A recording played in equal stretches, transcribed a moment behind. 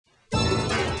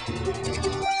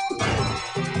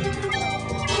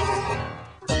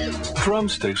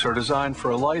Drumsticks are designed for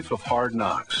a life of hard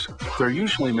knocks. They're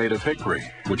usually made of hickory,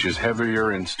 which is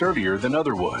heavier and sturdier than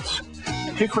other woods.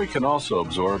 Hickory can also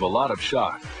absorb a lot of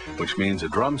shock, which means a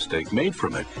drumstick made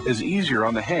from it is easier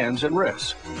on the hands and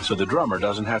wrists, so the drummer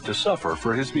doesn't have to suffer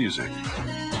for his music.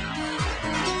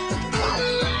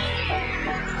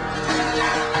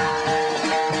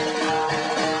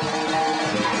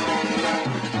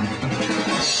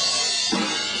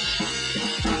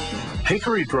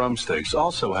 Hickory drumsticks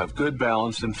also have good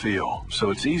balance and feel,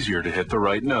 so it's easier to hit the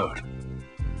right note.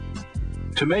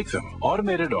 To make them,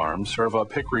 automated arms serve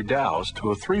up hickory dowels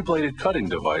to a 3-bladed cutting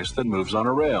device that moves on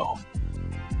a rail.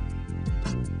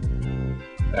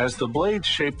 As the blades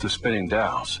shape the spinning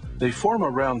dowels, they form a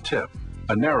round tip,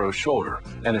 a narrow shoulder,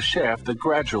 and a shaft that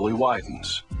gradually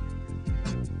widens.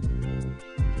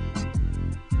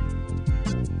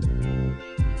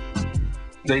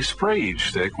 They spray each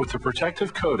stick with a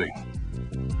protective coating.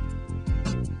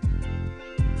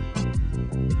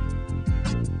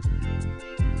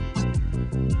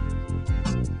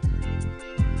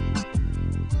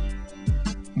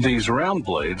 These round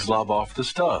blades lob off the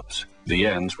stubs, the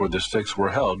ends where the sticks were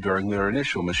held during their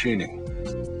initial machining.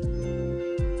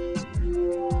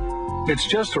 It's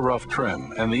just a rough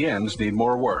trim, and the ends need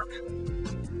more work.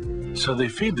 So they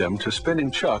feed them to spinning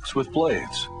chucks with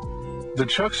blades. The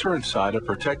chucks are inside a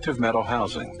protective metal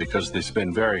housing because they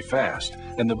spin very fast,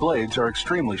 and the blades are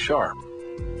extremely sharp.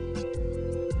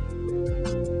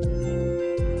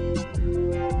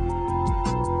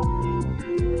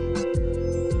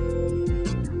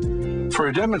 For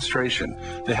a demonstration,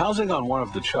 the housing on one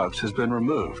of the chucks has been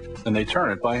removed, and they turn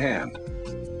it by hand.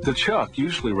 The chuck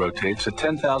usually rotates at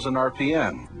 10,000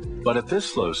 RPM, but at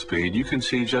this slow speed you can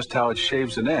see just how it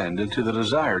shaves an end into the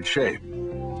desired shape.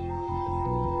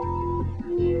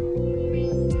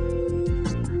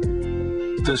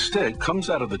 The stick comes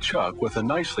out of the chuck with a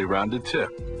nicely rounded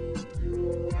tip.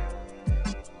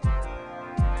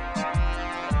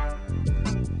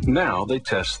 Now they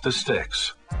test the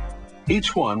sticks.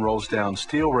 Each one rolls down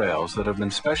steel rails that have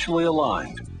been specially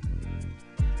aligned.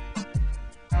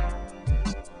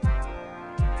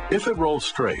 If it rolls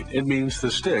straight, it means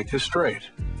the stick is straight.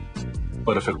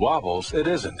 But if it wobbles, it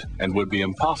isn't and would be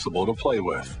impossible to play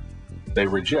with. They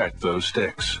reject those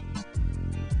sticks.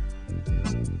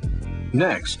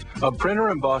 Next, a printer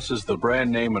embosses the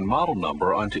brand name and model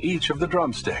number onto each of the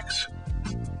drumsticks.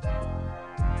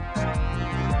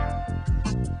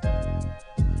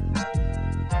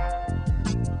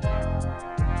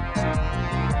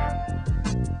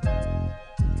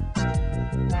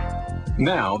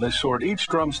 Now they sort each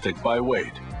drumstick by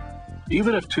weight.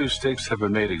 Even if two sticks have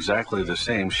been made exactly the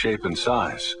same shape and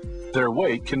size, their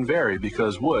weight can vary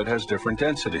because wood has different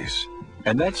densities,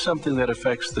 and that's something that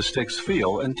affects the stick's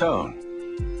feel and tone.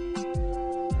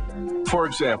 For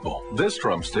example, this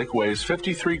drumstick weighs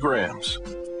 53 grams,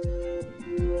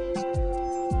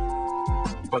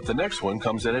 but the next one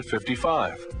comes in at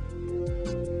 55.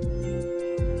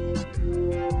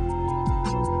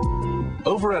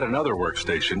 Over at another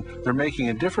workstation, they're making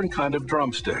a different kind of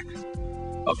drumstick,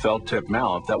 a felt tip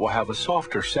mallet that will have a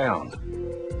softer sound.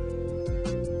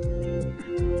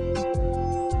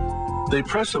 They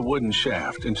press a wooden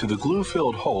shaft into the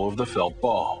glue-filled hole of the felt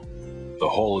ball. The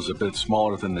hole is a bit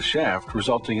smaller than the shaft,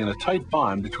 resulting in a tight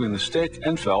bond between the stick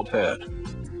and felt head.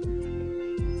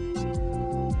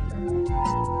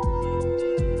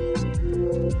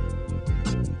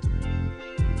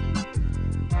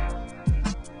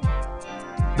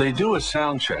 They do a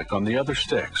sound check on the other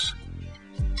sticks.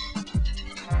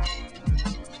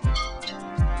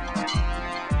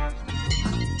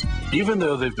 Even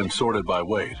though they've been sorted by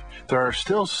weight, there are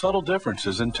still subtle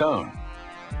differences in tone.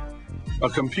 A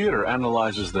computer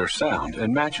analyzes their sound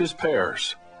and matches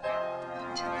pairs.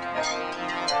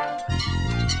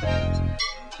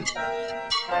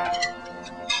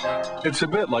 It's a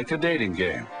bit like a dating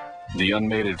game. The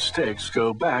unmated sticks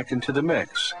go back into the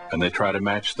mix, and they try to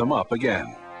match them up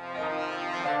again.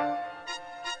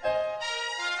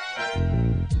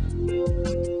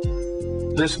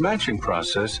 This matching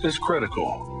process is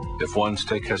critical. If one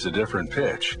stick has a different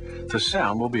pitch, the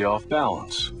sound will be off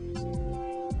balance.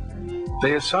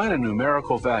 They assign a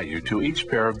numerical value to each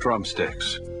pair of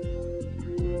drumsticks.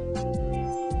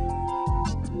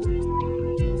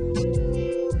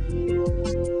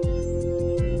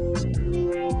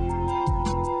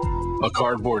 A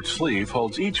cardboard sleeve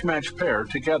holds each matched pair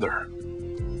together.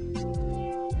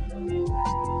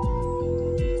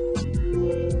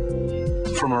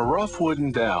 From a rough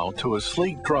wooden dowel to a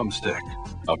sleek drumstick,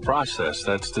 a process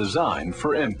that's designed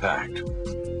for impact.